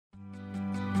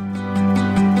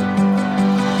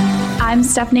I'm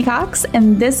Stephanie Cox,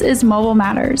 and this is Mobile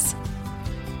Matters.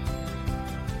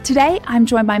 Today, I'm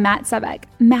joined by Matt Sebek.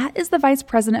 Matt is the Vice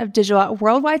President of Digital at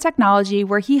Worldwide Technology,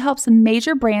 where he helps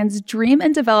major brands dream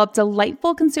and develop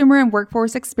delightful consumer and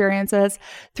workforce experiences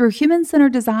through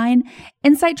human-centered design,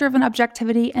 insight-driven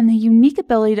objectivity, and the unique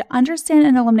ability to understand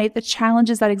and eliminate the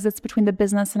challenges that exist between the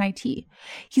business and IT.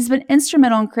 He's been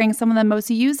instrumental in creating some of the most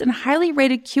used and highly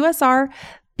rated QSR,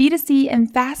 B2C,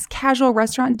 and fast casual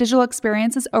restaurant digital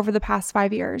experiences over the past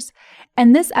 5 years.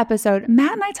 In this episode,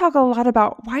 Matt and I talk a lot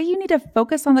about why you need to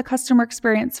focus on the customer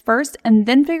experience first and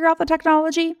then figure out the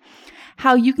technology,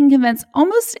 how you can convince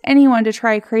almost anyone to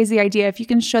try a crazy idea if you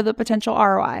can show the potential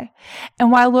ROI,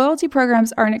 and why loyalty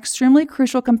programs are an extremely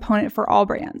crucial component for all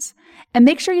brands. And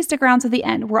make sure you stick around to the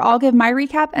end, where I'll give my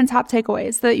recap and top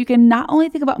takeaways so that you can not only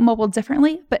think about mobile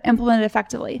differently, but implement it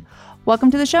effectively. Welcome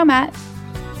to the show, Matt.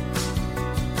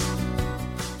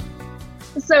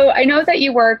 So I know that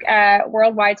you work at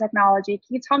Worldwide Technology.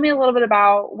 Can you tell me a little bit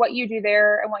about what you do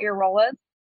there and what your role is?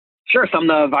 Sure. So I'm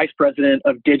the Vice President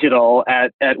of Digital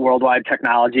at Worldwide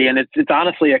Technology, and it's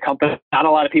honestly a company not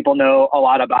a lot of people know a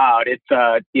lot about. It's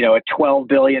a $12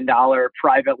 billion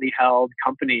privately held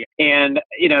company, and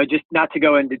just not to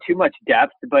go into too much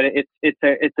depth, but it's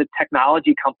a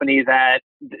technology company that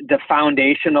the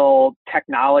foundational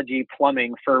technology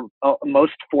plumbing for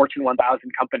most Fortune 1000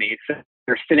 companies. So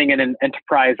you're sitting in an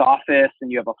enterprise office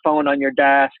and you have a phone on your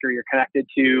desk, or you're connected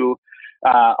to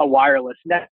a wireless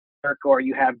network, or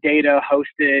you have data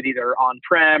hosted either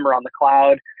on-prem or on the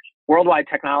cloud. Worldwide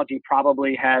Technology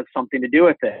probably has something to do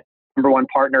with it. Number one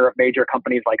partner of major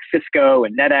companies like Cisco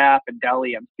and NetApp and Dell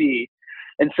EMC.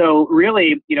 And so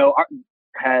really,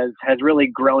 has really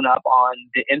grown up on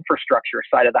the infrastructure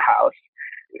side of the house,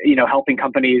 helping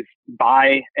companies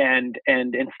buy and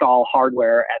install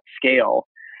hardware at scale.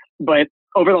 But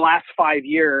over the last 5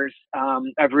 years,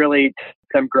 I've really helped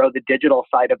them grow the digital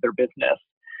side of their business.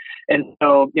 And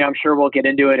so, I'm sure we'll get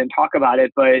into it and talk about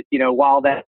it, but, while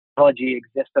that technology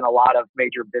exists in a lot of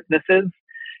major businesses,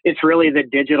 it's really the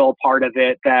digital part of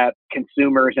it that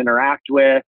consumers interact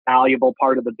with, valuable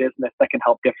part of the business that can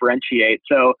help differentiate.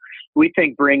 So we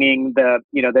think bringing the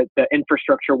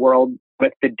infrastructure world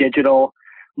with the digital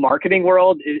marketing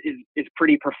world is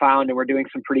pretty profound, and we're doing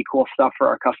some pretty cool stuff for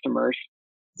our customers.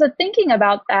 So thinking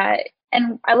about that,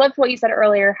 and I loved what you said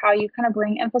earlier, how you kind of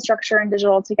bring infrastructure and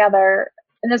digital together.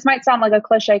 And this might sound like a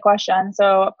cliche question,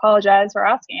 so apologize for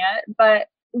asking it, but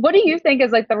what do you think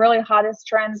is like the really hottest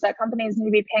trends that companies need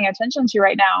to be paying attention to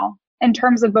right now in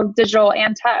terms of both digital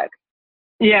and tech?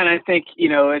 Yeah, and I think,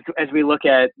 as we look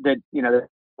at the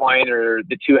line or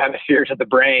the two hemispheres of the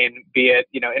brain, be it,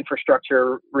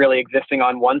 infrastructure really existing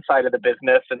on one side of the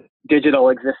business and digital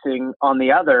existing on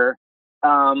the other,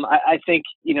 I think,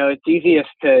 it's easiest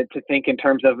to think in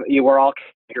terms of we're all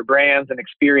your brands and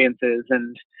experiences.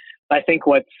 And I think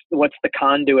what's the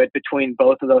conduit between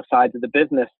both of those sides of the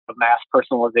business of mass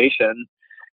personalization,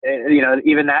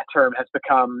 even that term has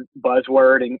become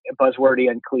buzzwordy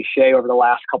and cliche over the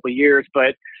last couple of years.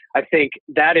 But I think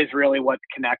that is really what's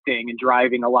connecting and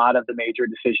driving a lot of the major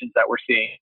decisions that we're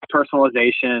seeing.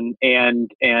 Personalization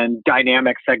and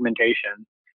dynamic segmentation.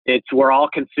 We're all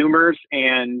consumers,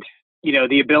 and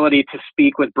the ability to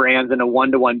speak with brands in a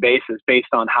one-to-one basis based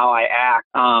on how I act.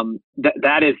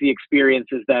 That is the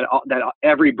experiences that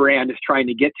every brand is trying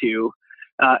to get to.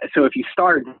 So if you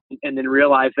start and then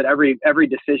realize that every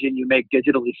decision you make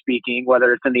digitally speaking,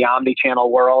 whether it's in the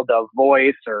omni-channel world of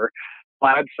voice or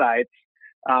websites,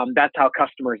 that's how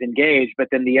customers engage. But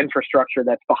then the infrastructure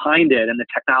that's behind it and the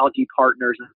technology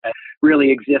partners that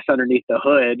really exist underneath the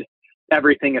hood,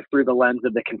 everything is through the lens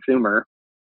of the consumer.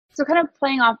 So kind of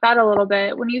playing off that a little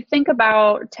bit, when you think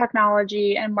about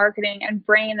technology and marketing and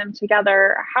bringing them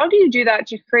together, how do you do that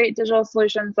to create digital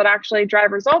solutions that actually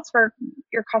drive results for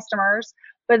your customers,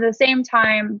 but at the same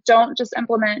time, don't just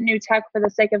implement new tech for the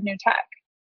sake of new tech?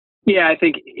 Yeah, I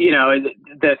think,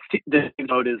 the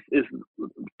mode is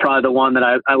probably the one that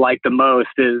I like the most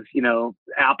is,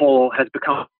 Apple has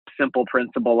become a simple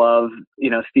principle of,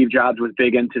 Steve Jobs was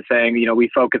big into saying, we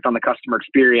focus on the customer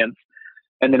experience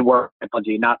and then work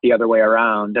technology, not the other way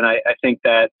around. And I think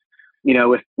that,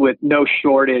 with no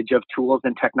shortage of tools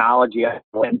and technology,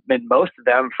 and most of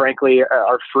them, frankly,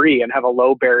 are free and have a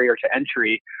low barrier to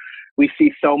entry, we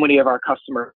see so many of our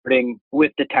customers starting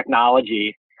with the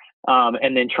technology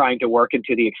and then trying to work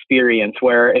into the experience,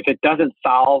 where if it doesn't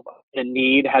solve the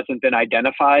need, hasn't been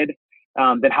identified,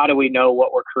 then how do we know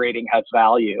what we're creating has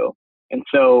value? And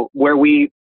so where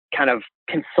we kind of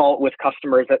consult with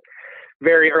customers that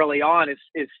very early on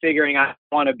is figuring out who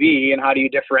you want to be and how do you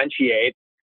differentiate,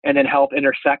 and then help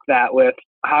intersect that with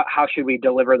how should we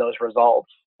deliver those results.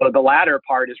 So the latter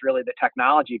part is really the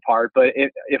technology part. But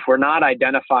if we're not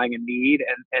identifying a need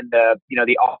and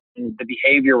the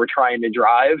behavior we're trying to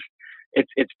drive,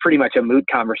 it's pretty much a moot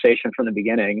conversation from the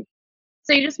beginning.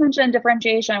 So you just mentioned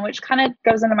differentiation, which kind of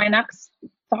goes into my next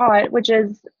thought, which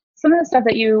is some of the stuff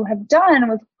that you have done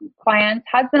with clients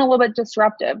has been a little bit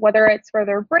disruptive, whether it's for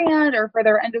their brand or for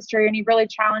their industry, and you really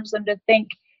challenge them to think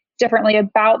differently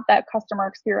about that customer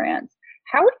experience.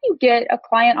 How do you get a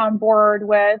client on board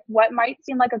with what might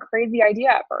seem like a crazy idea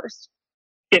at first?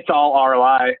 It's all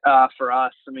ROI for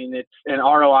us. I mean, an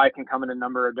ROI can come in a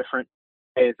number of different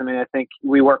ways. I mean, I think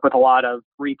we work with a lot of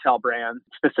retail brands,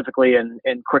 specifically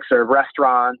in quick serve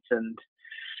restaurants, and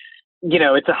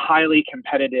it's a highly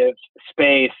competitive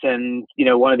space. And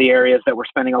one of the areas that we're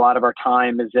spending a lot of our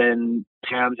time is in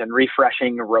jams and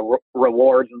refreshing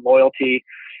rewards and loyalty.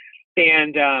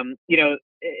 And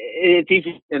it's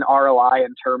easy in ROI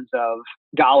in terms of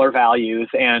dollar values.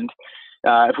 And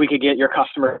if we could get your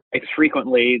customer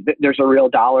frequently, there's a real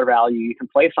dollar value you can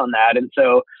place on that. And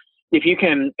so if you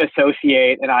can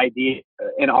associate an idea,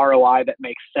 an ROI that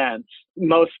makes sense,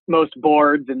 most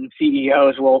boards and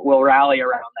CEOs will rally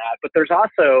around that. But there's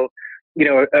also,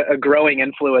 a growing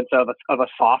influence of a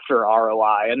softer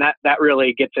ROI. And that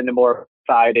really gets into more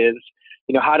side is,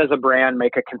 how does a brand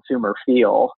make a consumer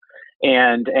feel?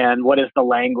 And what is the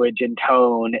language and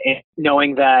tone? And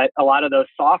knowing that a lot of those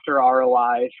softer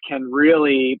ROIs can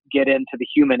really get into the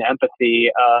human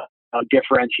empathy of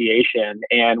differentiation.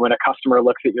 And when a customer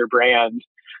looks at your brand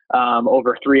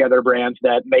over 3 other brands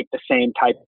that make the same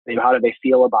type of thing, how do they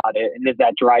feel about it? And is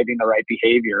that driving the right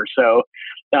behavior? So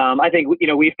I think,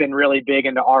 we've been really big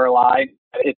into ROI.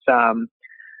 It's,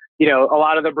 a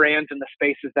lot of the brands in the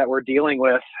spaces that we're dealing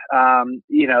with,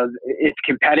 it's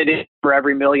competitive. For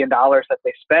every $1 million that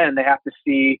they spend, they have to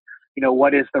see,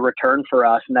 what is the return for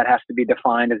us? And that has to be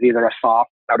defined as either a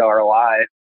soft or ROI.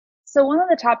 So one of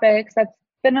the topics that's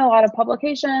been in a lot of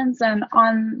publications and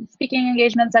on speaking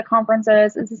engagements at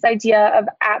conferences is this idea of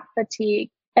app fatigue,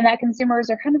 and that consumers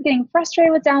are kind of getting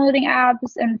frustrated with downloading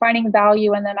apps and finding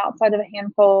value in them outside of a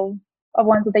handful of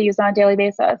ones that they use on a daily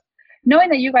basis. Knowing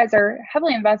that you guys are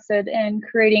heavily invested in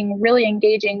creating really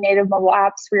engaging native mobile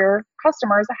apps for your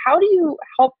customers, how do you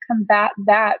help combat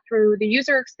that through the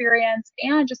user experience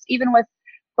and just even with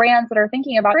brands that are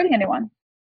thinking about creating a new one?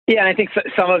 Yeah, and I think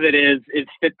some of it is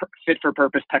fit for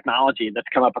purpose technology that's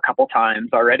come up a couple times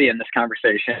already in this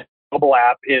conversation. Mobile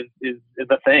app is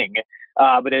a thing,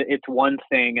 but it's one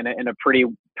thing in a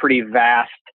pretty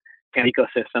vast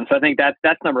ecosystem. So I think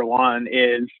that's number one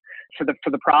is for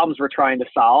the problems we're trying to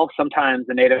solve. Sometimes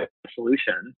a native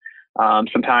solution,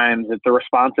 sometimes it's a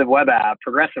responsive web app,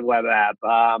 progressive web app,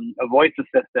 a voice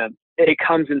assistant. It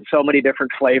comes in so many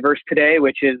different flavors today,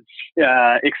 which is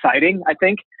exciting. I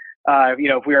think.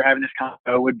 If we were having this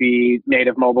convo, it would be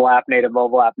native mobile app, native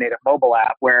mobile app, native mobile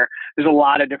app, where there's a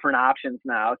lot of different options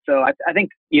now. So I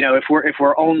think, if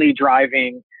we're only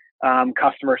driving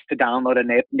customers to download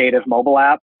a native mobile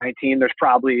app, there's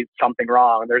probably something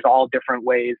wrong. There's all different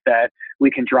ways that we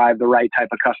can drive the right type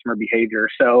of customer behavior.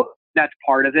 So that's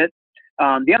part of it.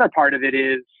 The other part of it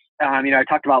is, I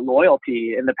talked about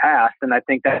loyalty in the past, and I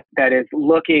think that is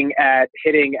looking at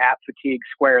hitting app fatigue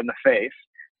square in the face.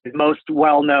 The most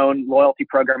well-known loyalty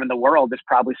program in the world is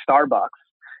probably Starbucks.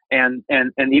 And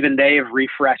even they have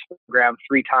refreshed the program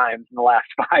 3 times in the last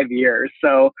 5 years.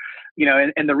 So,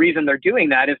 and the reason they're doing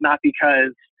that is not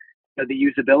because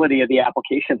the usability of the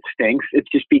application stinks. It's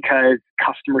just because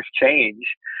customers change.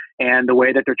 And the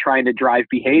way that they're trying to drive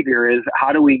behavior is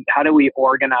how do we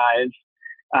organize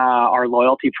our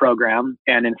loyalty program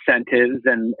and incentives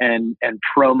and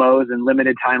promos and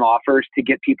limited time offers to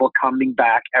get people coming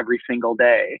back every single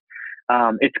day.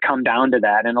 It's come down to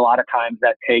that. And a lot of times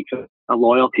that takes a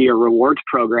loyalty or rewards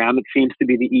program. It seems to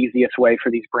be the easiest way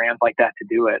for these brands like that to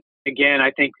do it. Again,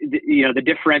 I think, the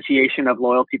differentiation of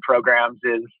loyalty programs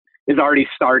is already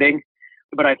starting,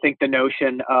 but I think the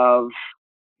notion of,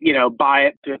 buy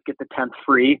it to get the 10th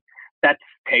free, that's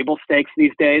table stakes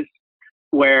these days,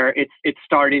 where it's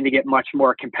starting to get much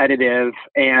more competitive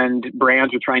and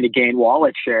brands are trying to gain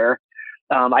wallet share.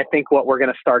 I think what we're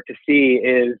going to start to see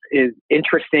is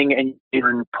interesting and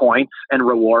different points and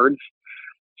rewards.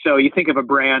 So you think of a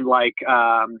brand like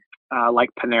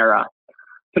Panera.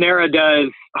 Panera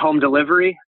does home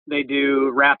delivery. They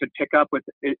do rapid pickup,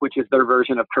 which is their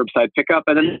version of curbside pickup,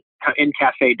 and then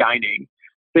in-cafe dining.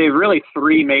 They have really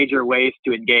 3 major ways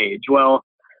to engage. Well,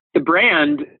 the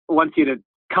brand wants you to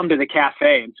come to the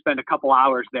cafe and spend a couple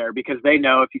hours there because they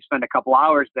know if you spend a couple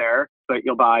hours there, but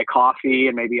you'll buy coffee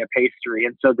and maybe a pastry.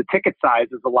 And so the ticket size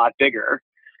is a lot bigger.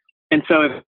 And so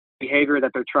if behavior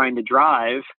that they're trying to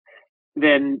drive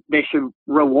then they should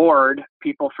reward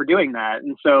people for doing that.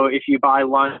 And so if you buy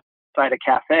lunch at a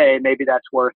cafe, maybe that's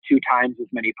worth 2 times as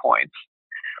many points.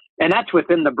 And that's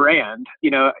within the brand.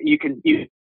 You can use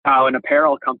how an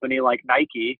apparel company like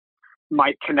Nike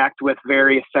might connect with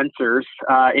various sensors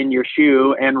in your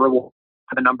shoe and reward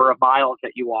the number of miles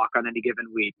that you walk on any given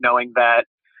week, knowing that,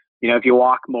 if you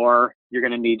walk more, you're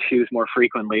going to need shoes more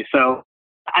frequently. So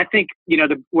I think,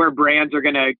 where brands are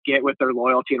going to get with their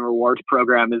loyalty and rewards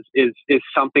program is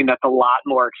something that's a lot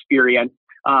more experience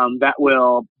that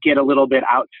will get a little bit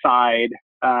outside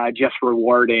just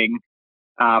rewarding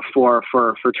for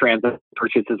transit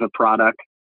purchases of product.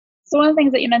 So one of the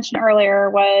things that you mentioned earlier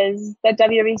was that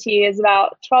WWT is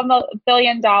about $12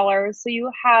 billion. So you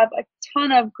have a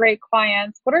ton of great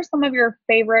clients. What are some of your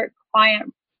favorite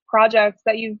client projects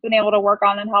that you've been able to work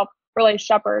on and help really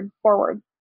shepherd forward?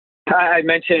 I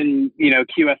mentioned,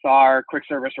 QSR, quick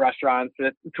service restaurants.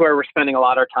 It's where we're spending a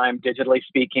lot of our time digitally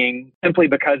speaking, simply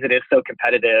because it is so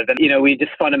competitive. And, we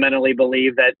just fundamentally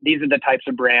believe that these are the types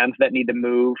of brands that need to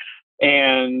move.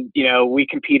 And, we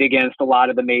compete against a lot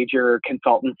of the major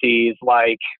consultancies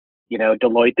like,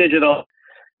 Deloitte Digital,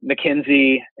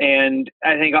 McKinsey. And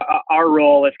I think our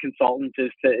role as consultants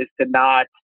is to not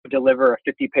deliver a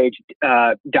 50-page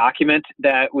document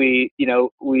that we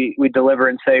deliver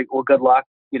and say, well, good luck,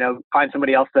 find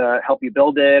somebody else to help you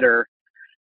build it or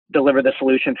deliver the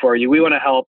solution for you. We want to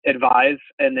help advise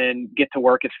and then get to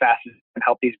work as fast as and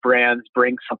help these brands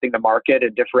bring something to market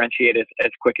and differentiate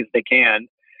as quick as they can.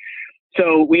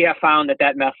 So we have found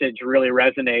that message really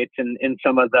resonates in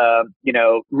some of the,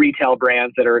 retail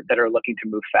brands that are looking to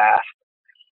move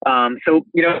fast. So,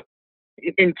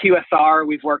 in QSR,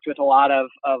 we've worked with a lot of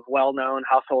well-known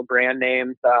household brand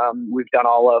names. We've done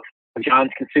all of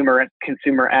John's consumer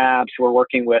apps. We're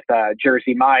working with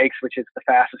Jersey Mike's, which is the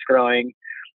fastest growing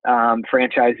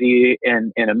franchisee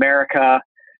in America.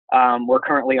 We're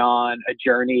currently on a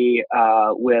journey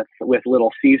with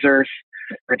Little Caesars.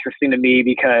 Interesting to me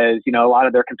because, a lot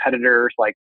of their competitors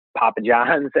like Papa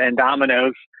John's and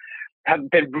Domino's have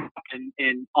been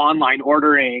in online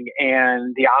ordering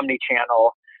and the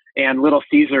omni-channel, and Little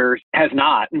Caesars has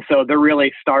not. And so they're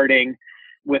really starting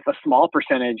with a small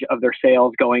percentage of their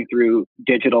sales going through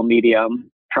digital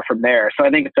medium from there. So I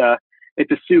think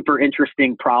it's a super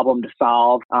interesting problem to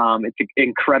solve. It's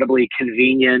incredibly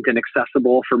convenient and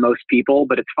accessible for most people,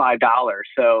 but it's $5.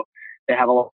 So they have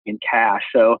a lot in cash.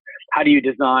 So how do you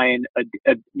design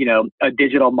a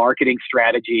digital marketing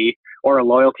strategy or a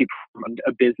loyalty program,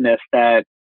 a business that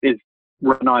is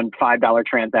run on $5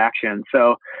 transactions?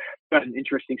 So that's an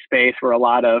interesting space where a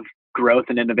lot of growth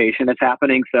and innovation is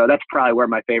happening. So that's probably where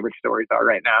my favorite stories are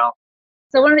right now.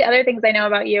 So one of the other things I know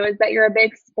about you is that you're a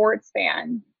big sports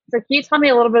fan. So can you tell me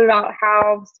a little bit about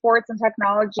how sports and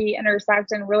technology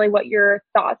intersect and really what your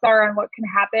thoughts are on what can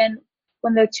happen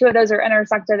when the two of those are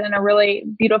intersected in a really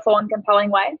beautiful and compelling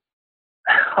way?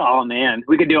 Oh man,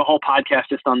 we could do a whole podcast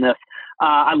just on this.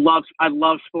 I love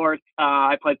sports.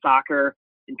 I played soccer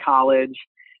in college.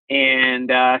 And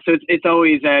so it's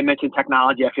always, I mentioned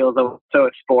technology, I feel as though so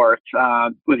is sports.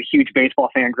 Was a huge baseball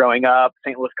fan growing up.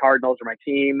 St. Louis Cardinals are my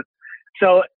team.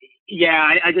 So,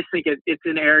 yeah, I just think it's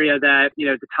an area that,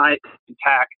 to tie it to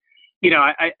tech,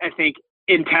 I think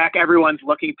in tech, everyone's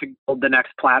looking to build the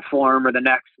next platform or the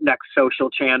next social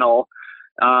channel.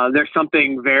 There's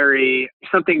something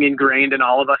ingrained in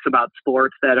all of us about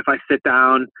sports that if I sit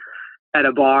down at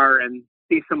a bar and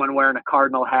see someone wearing a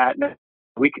Cardinal hat,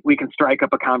 we can strike up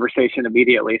a conversation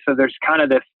immediately. So there's kind of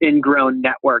this ingrown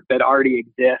network that already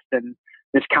exists and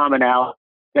this commonality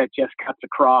that just cuts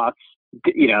across,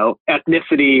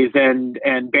 ethnicities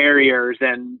and barriers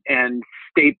and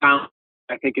state boundaries.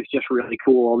 I think it's just really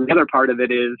cool. The other part of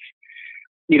it is,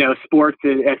 sports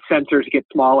as sensors get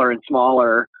smaller and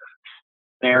smaller,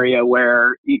 an area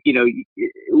where,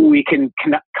 we can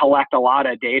collect a lot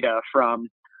of data from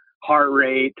heart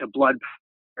rate to blood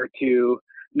pressure to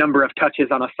number of touches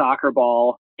on a soccer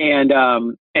ball and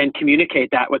communicate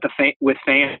that with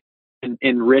fans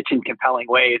in rich and compelling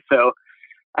ways. So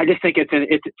I just think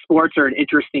sports are an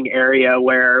interesting area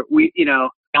where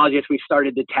technologists, we've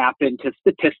started to tap into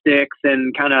statistics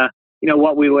and kind of,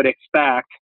 what we would expect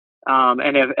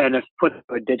and have put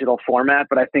a digital format.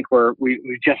 But I think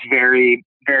we've just very,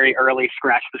 very early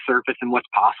scratched the surface in what's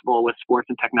possible with sports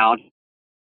and technology.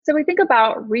 So we think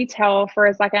about retail for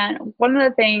a second. One of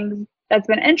the things that's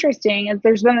been interesting is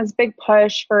there's been this big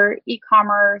push for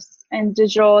e-commerce and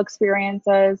digital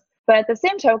experiences. But at the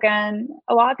same token,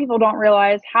 a lot of people don't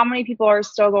realize how many people are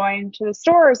still going to the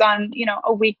stores on,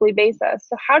 a weekly basis.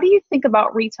 So how do you think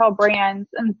about retail brands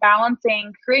and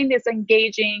balancing creating this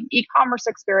engaging e-commerce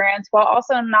experience while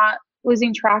also not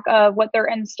losing track of what their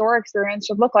in-store experience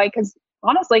should look like. Because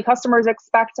honestly, customers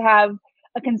expect to have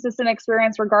a consistent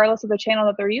experience regardless of the channel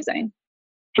that they're using.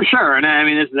 For sure. And I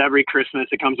mean, this is every Christmas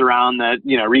it comes around that,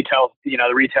 retail, the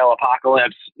retail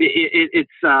apocalypse.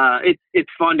 It's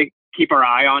fun to keep our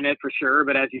eye on it for sure.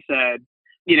 But as you said,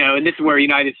 and this is where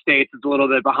United States is a little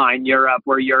bit behind Europe,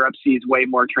 where Europe sees way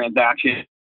more transactions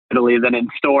than in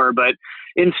store. But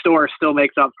in store still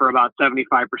makes up for about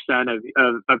 75%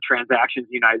 of transactions in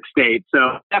the United States.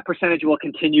 So that percentage will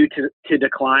continue to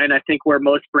decline. I think where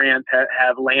most brands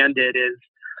have landed is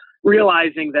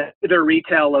realizing that their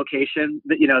retail location,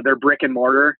 their brick and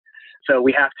mortar. So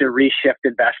we have to reshift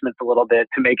investments a little bit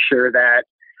to make sure that,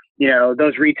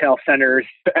 those retail centers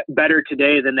better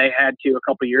today than they had to a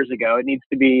couple of years ago. It needs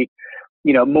to be,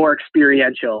 more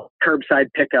experiential, curbside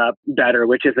pickup better,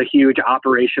 which is a huge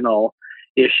operational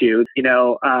issue.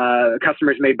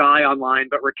 Customers may buy online,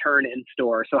 but return in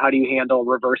store. So how do you handle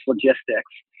reverse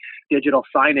logistics? Digital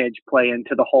signage play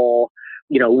into the whole,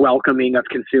 welcoming of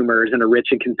consumers in a rich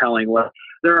and compelling way.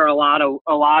 There are a lot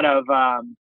of,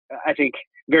 I think,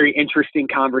 very interesting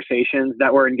conversations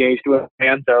that we're engaged with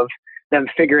fans of them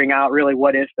figuring out really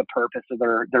what is the purpose of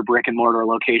their brick and mortar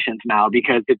locations now,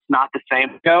 because it's not the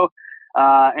same ago,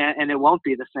 and it won't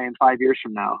be the same 5 years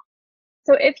from now.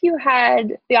 So if you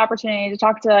had the opportunity to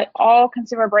talk to all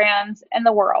consumer brands in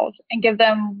the world and give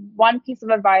them one piece of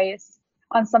advice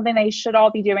on something they should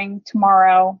all be doing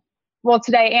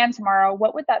today and tomorrow,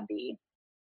 what would that be?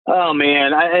 Oh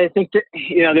man, I think that,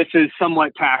 this is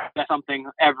somewhat something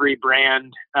every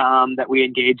brand that we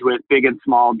engage with, big and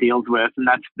small, deals with, and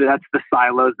that's the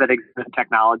silos that exist in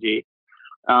technology.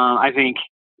 I think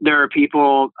there are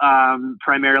people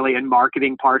primarily in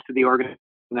marketing parts of the organization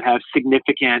that have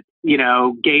significant,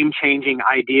 game-changing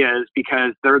ideas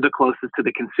because they're the closest to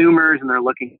the consumers and they're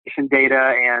looking at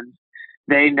data and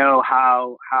they know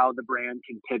how the brand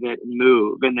can pivot and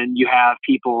move. And then you have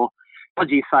people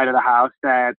technology side of the house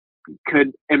that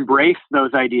could embrace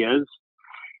those ideas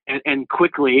and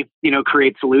quickly,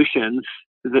 create solutions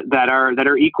that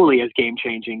are equally as game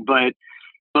changing. But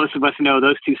most of us know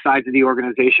those two sides of the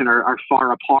organization are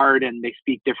far apart and they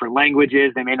speak different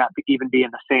languages. They may not even be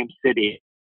in the same city.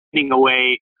 Finding a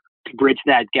way to bridge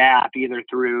that gap either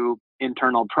through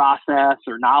internal process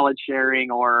or knowledge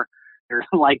sharing or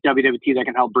like WWT that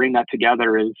can help bring that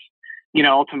together is,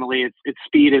 ultimately it's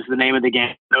speed is the name of the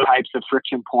game. Those types of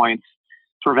friction points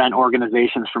prevent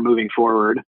organizations from moving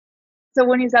forward. So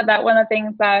when you said that, one of the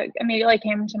things that immediately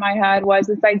came to my head was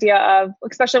this idea of,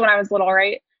 especially when I was little,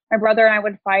 right? My brother and I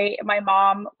would fight. My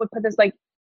mom would put this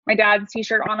my dad's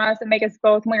t-shirt on us and make us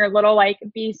both, when we were little,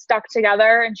 be stuck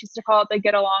together. And she used to call it the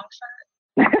get along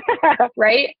shirt,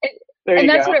 right? And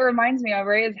that's what it reminds me of,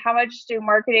 right? Is how much do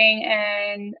marketing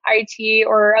and IT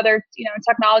or other,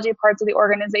 technology parts of the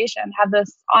organization have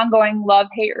this ongoing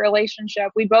love-hate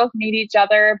relationship? We both need each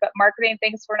other, but marketing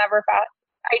thinks we're never fast.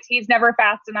 IT's never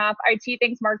fast enough. IT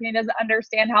thinks marketing doesn't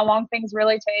understand how long things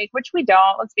really take, which we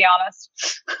don't, let's be honest.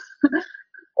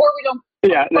 Or we don't,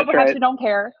 but perhaps right. We don't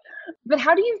care. But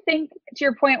how do you think, to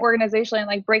your point,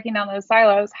 organizationally, breaking down those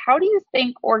silos, how do you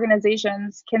think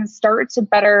organizations can start to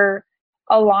better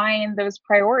align those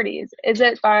priorities? Is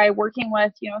it by working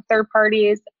with, third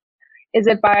parties? Is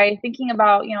it by thinking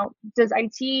about, does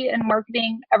IT and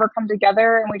marketing ever come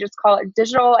together and we just call it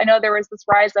digital? I know there was this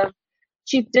rise of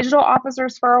chief digital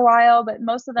officers for a while, but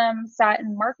most of them sat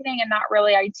in marketing and not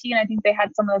really IT. And I think they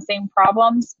had some of the same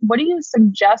problems. What do you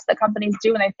suggest that companies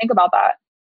do when they think about that?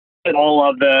 The role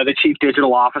of the chief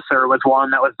digital officer was one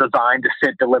that was designed to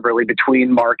sit deliberately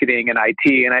between marketing and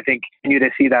IT. And I think continue to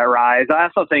see that rise. I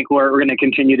also think we're going to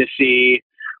continue to see,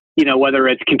 whether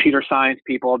it's computer science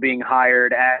people being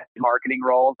hired at marketing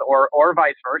roles or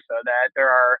vice versa, that there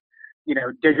are,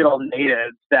 digital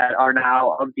natives that are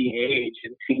now of the age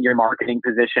in senior marketing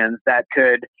positions that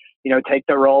could, take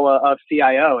the role of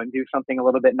CIO and do something a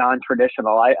little bit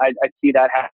non-traditional. I see that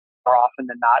happen more often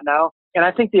than not now. And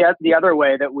I think the other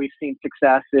way that we've seen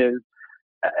success is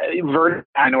vertical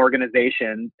an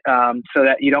organization, so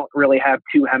that you don't really have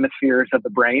two hemispheres of the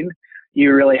brain.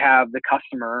 You really have the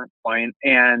customer point.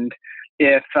 And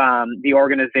if the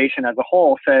organization as a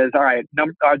whole says, all right,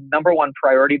 our number one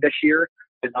priority this year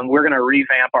is we're going to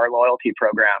revamp our loyalty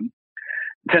program,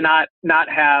 to not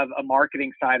have a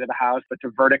marketing side of the house, but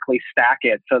to vertically stack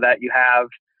it so that you have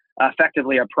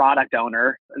effectively a product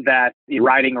owner that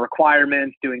writing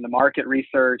requirements, doing the market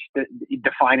research,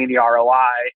 defining the ROI,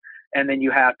 and then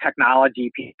you have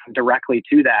technology people directly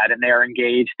to that, and they're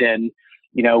engaged in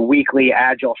weekly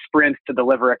agile sprints to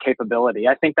deliver a capability.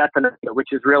 I think that's which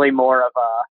is really more of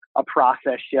a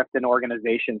process shift in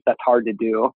organizations that's hard to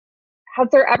do. Has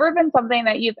there ever been something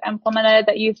that you've implemented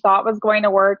that you thought was going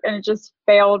to work and it just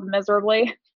failed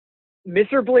miserably?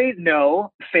 Miserably?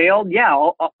 No. Failed? Yeah,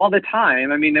 all the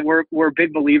time. I mean, we're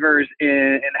big believers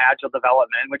in agile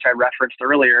development, which I referenced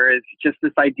earlier, is just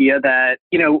this idea that,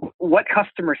 what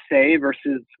customers say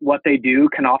versus what they do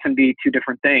can often be two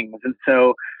different things. And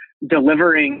so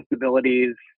delivering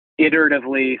abilities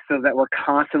iteratively so that we're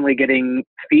constantly getting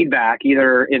feedback,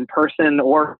 either in person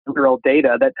or real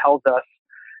data that tells us,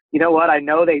 you know what, I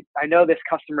know this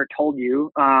customer told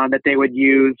you that they would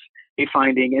use a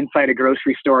finding inside a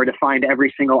grocery store to find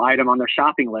every single item on their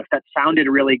shopping list. That sounded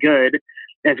really good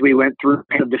as we went through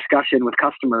the discussion with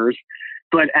customers.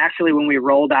 But actually, when we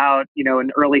rolled out,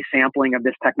 an early sampling of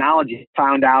this technology,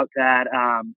 found out that,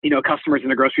 customers in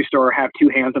the grocery store have two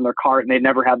hands on their cart and they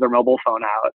never have their mobile phone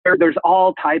out. There's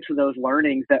all types of those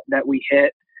learnings that we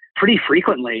hit pretty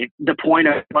frequently. The point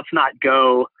of let's not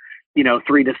go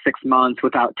 3 to 6 months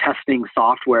without testing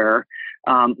software.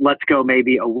 Let's go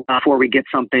maybe a week before we get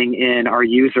something in our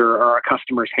user or our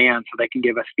customer's hands so they can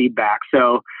give us feedback.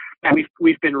 So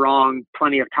we've been wrong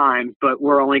plenty of times, but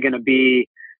we're only going to be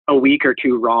a week or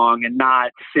two wrong and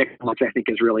not 6 months, I think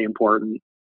is really important.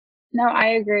 No, I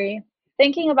agree.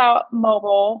 Thinking about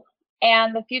mobile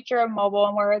and the future of mobile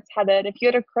and where it's headed, if you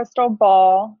had a crystal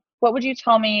ball, what would you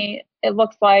tell me it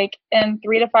looks like in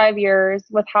 3 to 5 years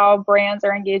with how brands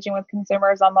are engaging with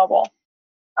consumers on mobile?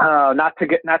 Not to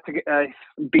get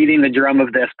beating the drum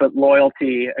of this, but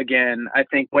loyalty again. I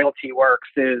think loyalty works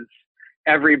is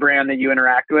every brand that you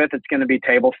interact with, it's going to be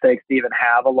table stakes to even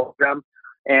have a loyalty.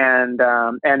 And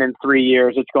in 3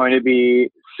 years, it's going to be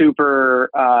super.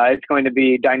 It's going to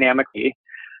be dynamically.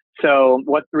 So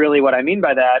what I mean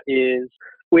by that is,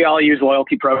 we all use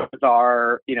loyalty programs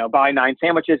are, buy 9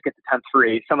 sandwiches, get the 10th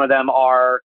free. Some of them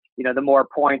are, the more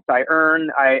points I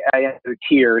earn, I enter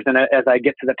tiers. And as I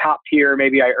get to the top tier,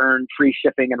 maybe I earn free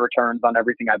shipping and returns on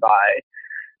everything I buy.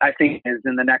 I think is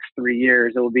in the next 3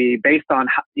 years, it will be based on,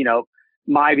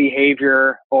 my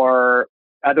behavior or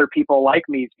other people like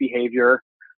me's behavior.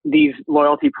 These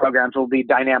loyalty programs will be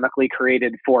dynamically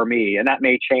created for me. And that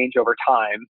may change over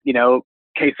time.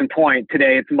 Case in point,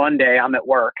 today it's Monday, I'm at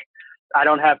work. I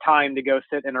don't have time to go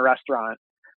sit in a restaurant.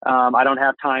 I don't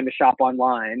have time to shop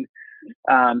online.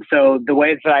 So the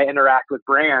ways that I interact with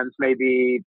brands may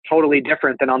be totally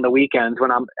different than on the weekends when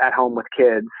I'm at home with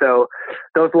kids. So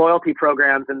those loyalty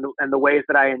programs and the ways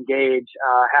that I engage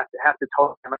have to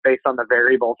totally be based on the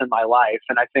variables in my life.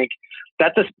 And I think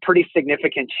that's a pretty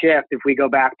significant shift if we go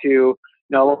back to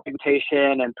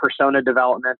segmentation and persona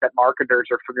development that marketers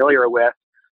are familiar with,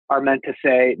 are meant to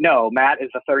say, no, Matt is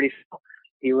a 30.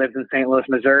 He lives in St. Louis,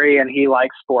 Missouri, and he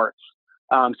likes sports.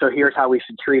 So here's how we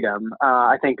should treat him.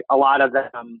 I think a lot of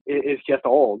them is just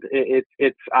old.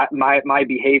 My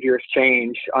behaviors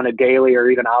change on a daily or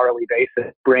even hourly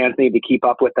basis. Brands need to keep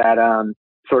up with that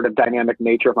sort of dynamic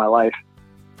nature of my life.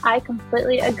 I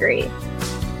completely agree.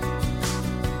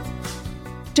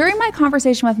 During my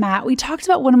conversation with Matt, we talked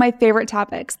about one of my favorite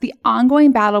topics, the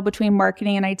ongoing battle between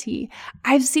marketing and IT.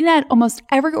 I've seen it at almost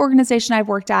every organization I've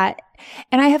worked at,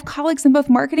 and I have colleagues in both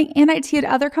marketing and IT at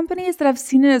other companies that have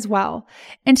seen it as well.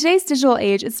 In today's digital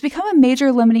age, it's become a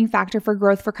major limiting factor for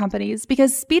growth for companies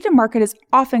because speed to market is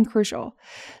often crucial.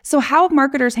 So how have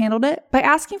marketers handled it? By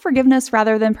asking forgiveness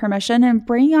rather than permission and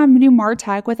bringing on new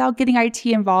MarTech without getting IT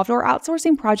involved or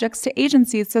outsourcing projects to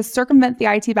agencies to circumvent the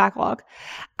IT backlog.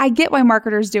 I get why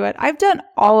marketers do it. I've done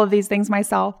all of these things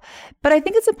myself, but I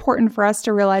think it's important for us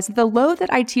to realize the load that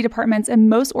IT departments in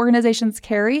most organizations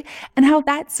carry and how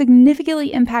that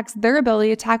significantly impacts their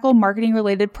ability to tackle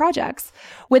marketing-related projects.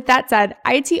 With that said,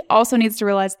 IT also needs to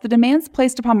realize the demands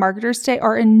placed upon marketers today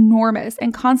are enormous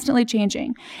and constantly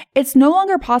changing. It's no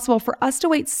longer possible for us to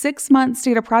wait 6 months to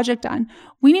get a project done.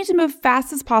 We need to move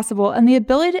fast as possible and the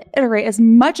ability to iterate as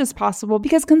much as possible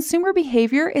because consumer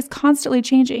behavior is constantly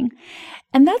changing.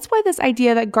 And that's why this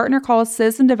idea that Gartner calls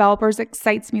citizen developers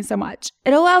excites me so much.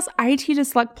 It allows IT to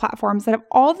select platforms that have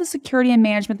all the security and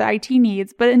management that IT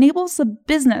needs, but enables the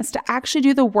business to actually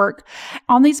do the work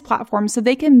on these platforms so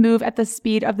they can move at the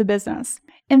speed of the business.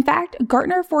 In fact,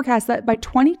 Gartner forecasts that by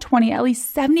 2020, at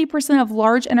least 70% of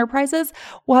large enterprises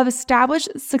will have established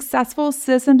successful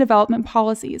citizen development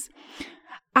policies.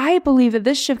 I believe that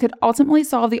this shift could ultimately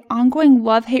solve the ongoing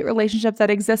love-hate relationship that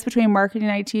exists between marketing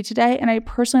and IT today, and I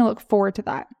personally look forward to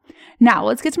that. Now,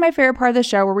 let's get to my favorite part of the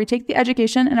show where we take the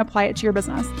education and apply it to your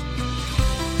business.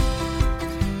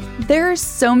 There are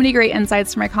so many great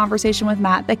insights from my conversation with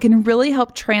Matt that can really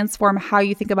help transform how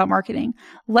you think about marketing.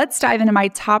 Let's dive into my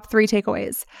top 3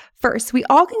 takeaways. First, we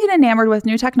all can get enamored with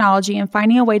new technology and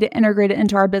finding a way to integrate it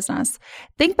into our business.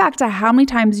 Think back to how many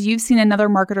times you've seen another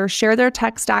marketer share their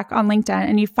tech stack on LinkedIn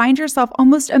and you find yourself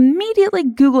almost immediately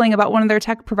Googling about one of their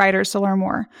tech providers to learn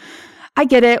more. I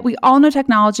get it. We all know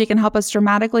technology can help us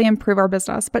dramatically improve our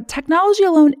business, but technology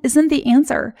alone isn't the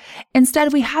answer.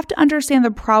 Instead, we have to understand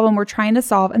the problem we're trying to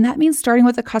solve, and that means starting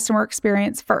with the customer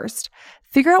experience first.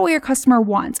 Figure out what your customer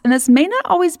wants, and this may not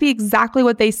always be exactly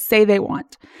what they say they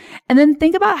want. And then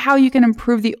think about how you can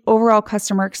improve the overall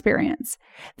customer experience.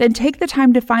 Then take the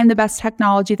time to find the best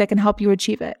technology that can help you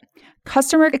achieve it.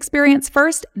 Customer experience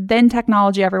first, then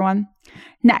technology, everyone.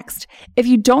 Next, if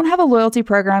you don't have a loyalty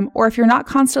program or if you're not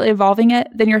constantly evolving it,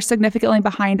 then you're significantly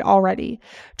behind already.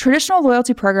 Traditional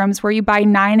loyalty programs where you buy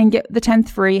 9 and get the 10th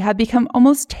free have become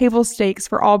almost table stakes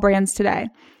for all brands today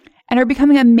and are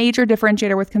becoming a major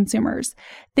differentiator with consumers.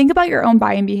 Think about your own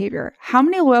buying behavior. How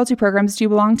many loyalty programs do you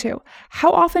belong to?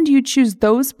 How often do you choose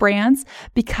those brands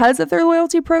because of their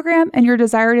loyalty program and your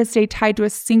desire to stay tied to a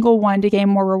single one to gain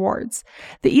more rewards?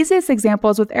 The easiest example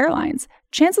is with airlines.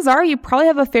 Chances are you probably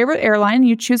have a favorite airline and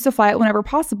you choose to fly it whenever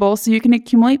possible so you can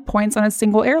accumulate points on a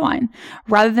single airline,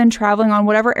 rather than traveling on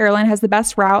whatever airline has the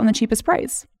best route and the cheapest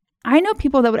price. I know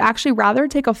people that would actually rather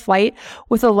take a flight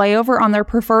with a layover on their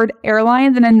preferred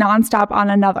airline than a nonstop on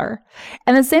another.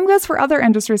 And the same goes for other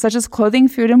industries such as clothing,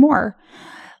 food, and more.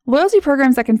 Loyalty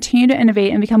programs that continue to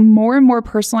innovate and become more and more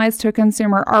personalized to a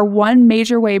consumer are one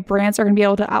major way brands are going to be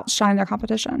able to outshine their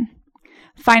competition.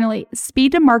 Finally,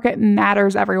 speed to market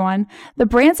matters, everyone. The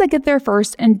brands that get there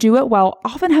first and do it well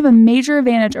often have a major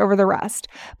advantage over the rest.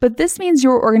 But this means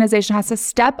your organization has to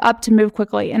step up to move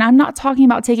quickly. And I'm not talking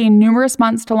about taking numerous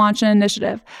months to launch an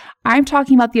initiative. I'm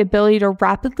talking about the ability to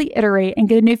rapidly iterate and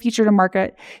get a new feature to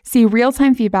market, see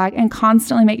real-time feedback, and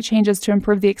constantly make changes to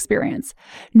improve the experience.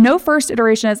 No first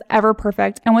iteration is ever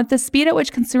perfect, and with the speed at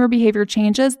which consumer behavior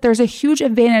changes, there's a huge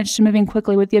advantage to moving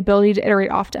quickly with the ability to iterate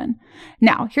often.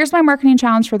 Now, here's my marketing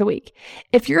challenge for the week.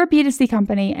 If you're a B2C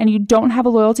company and you don't have a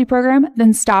loyalty program,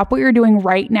 then stop what you're doing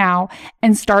right now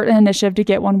and start an initiative to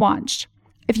get one launched.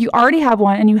 If you already have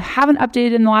one and you haven't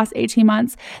updated in the last 18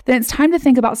 months, then it's time to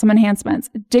think about some enhancements.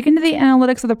 Dig into the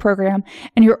analytics of the program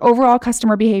and your overall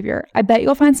customer behavior. I bet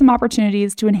you'll find some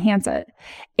opportunities to enhance it.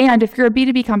 And if you're a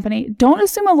B2B company, don't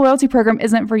assume a loyalty program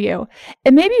isn't for you.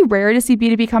 It may be rare to see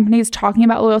B2B companies talking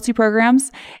about loyalty programs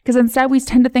because instead we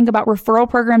tend to think about referral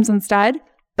programs instead,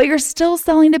 but you're still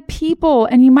selling to people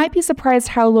and you might be surprised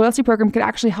how a loyalty program could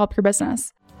actually help your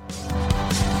business.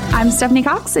 I'm Stephanie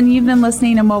Cox, and you've been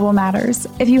listening to Mobile Matters.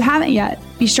 If you haven't yet,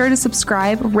 be sure to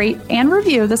subscribe, rate, and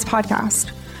review this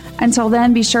podcast. Until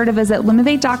then, be sure to visit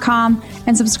Lumivate.com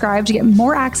and subscribe to get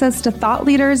more access to thought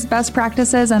leaders, best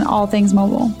practices, and all things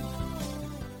mobile.